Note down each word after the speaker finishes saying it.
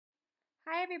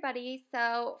Hi, everybody.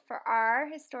 So, for our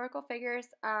historical figures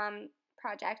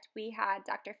project, we had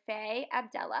Dr. Faye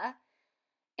Abdellah.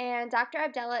 And Dr.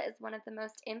 Abdellah is one of the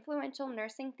most influential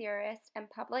nursing theorists and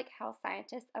public health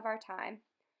scientists of our time.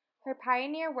 Her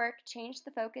pioneer work changed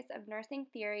the focus of nursing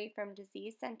theory from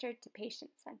disease centered to patient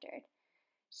centered.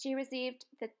 She received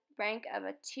the rank of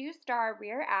a 2-star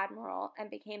Rear Admiral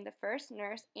and became the first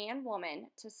nurse and woman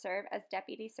to serve as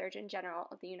Deputy Surgeon General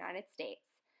of the United States.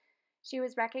 She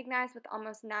was recognized with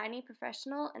almost 90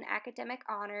 professional and academic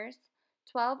honors,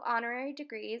 12 honorary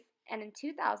degrees, and in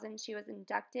 2000 she was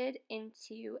inducted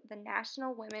into the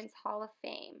National Women's Hall of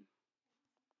Fame.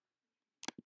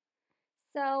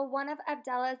 So, one of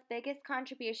Abdellah's biggest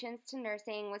contributions to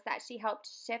nursing was that she helped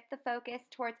shift the focus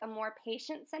towards a more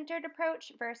patient centered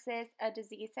approach versus a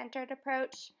disease centered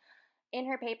approach. In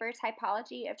her paper,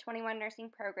 Typology of 21 Nursing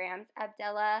Programs,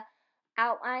 Abdellah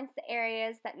outlines the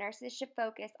areas that nurses should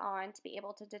focus on to be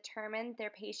able to determine their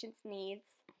patients' needs.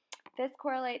 This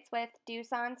correlates with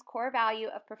Duson's core value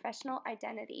of professional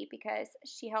identity because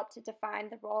she helped to define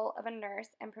the role of a nurse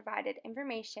and provided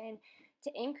information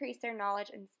to increase their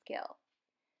knowledge and skill.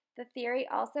 The theory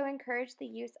also encouraged the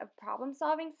use of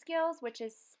problem-solving skills, which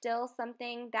is still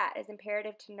something that is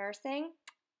imperative to nursing.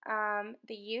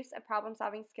 The use of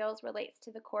problem-solving skills relates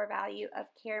to the core value of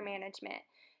care management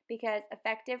because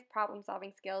effective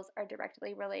problem-solving skills are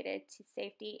directly related to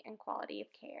safety and quality of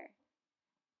care.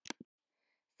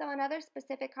 So another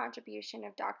specific contribution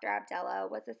of Dr.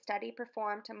 Abdellah was a study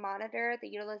performed to monitor the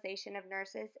utilization of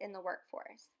nurses in the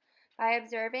workforce. By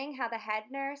observing how the head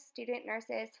nurse, student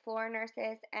nurses, floor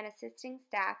nurses, and assisting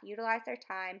staff utilize their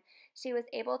time, she was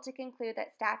able to conclude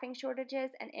that staffing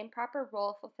shortages and improper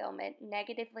role fulfillment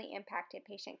negatively impacted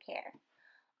patient care.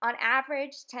 On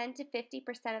average, 10 to 50%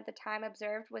 of the time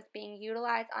observed was being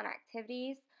utilized on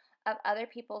activities of other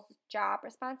people's job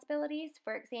responsibilities.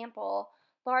 For example,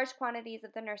 large quantities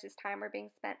of the nurse's time were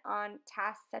being spent on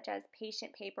tasks such as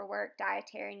patient paperwork,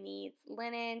 dietary needs,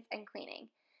 linens, and cleaning.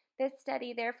 This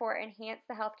study therefore enhanced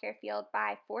the healthcare field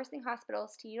by forcing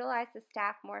hospitals to utilize the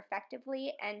staff more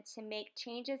effectively and to make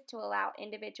changes to allow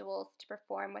individuals to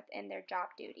perform within their job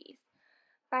duties.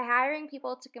 By hiring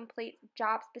people to complete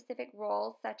job-specific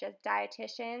roles such as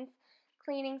dietitians,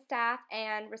 cleaning staff,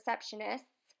 and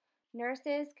receptionists,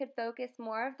 nurses could focus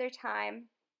more of their time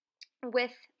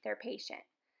with their patient.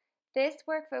 This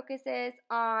work focuses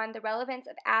on the relevance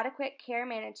of adequate care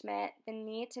management, the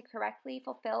need to correctly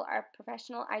fulfill our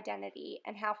professional identity,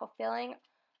 and how fulfilling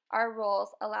our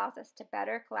roles allows us to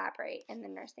better collaborate in the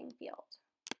nursing field.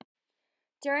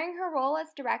 During her role as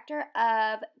director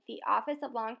of the Office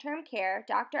of Long-Term Care,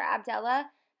 Dr. Abdellah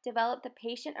developed the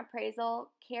Patient Appraisal,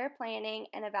 Care Planning,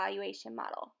 and Evaluation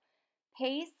Model.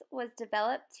 PACE was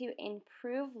developed to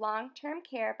improve long-term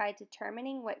care by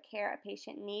determining what care a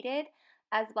patient needed,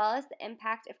 as well as the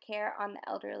impact of care on the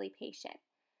elderly patient.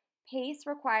 PACE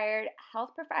required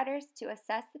health providers to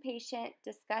assess the patient,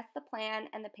 discuss the plan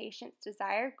and the patient's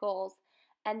desired goals,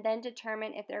 and then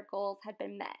determine if their goals had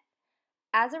been met.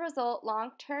 As a result,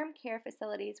 long-term care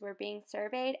facilities were being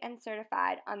surveyed and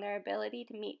certified on their ability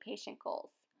to meet patient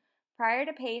goals. Prior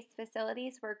to PACE,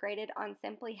 facilities were graded on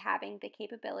simply having the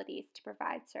capabilities to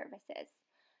provide services.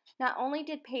 Not only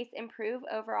did PACE improve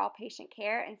overall patient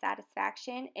care and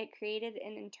satisfaction, it created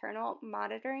an internal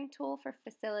monitoring tool for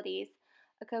facilities,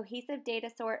 a cohesive data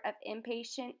sort of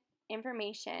inpatient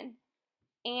information,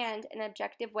 and an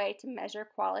objective way to measure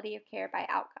quality of care by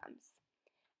outcomes.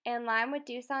 In line with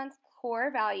Duson's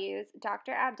core values,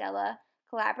 Dr. Abdellah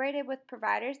collaborated with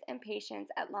providers and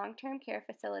patients at long-term care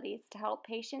facilities to help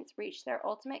patients reach their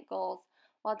ultimate goals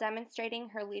while demonstrating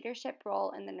her leadership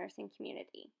role in the nursing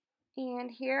community.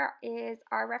 And here is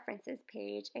our references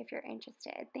page if you're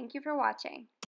interested. Thank you for watching.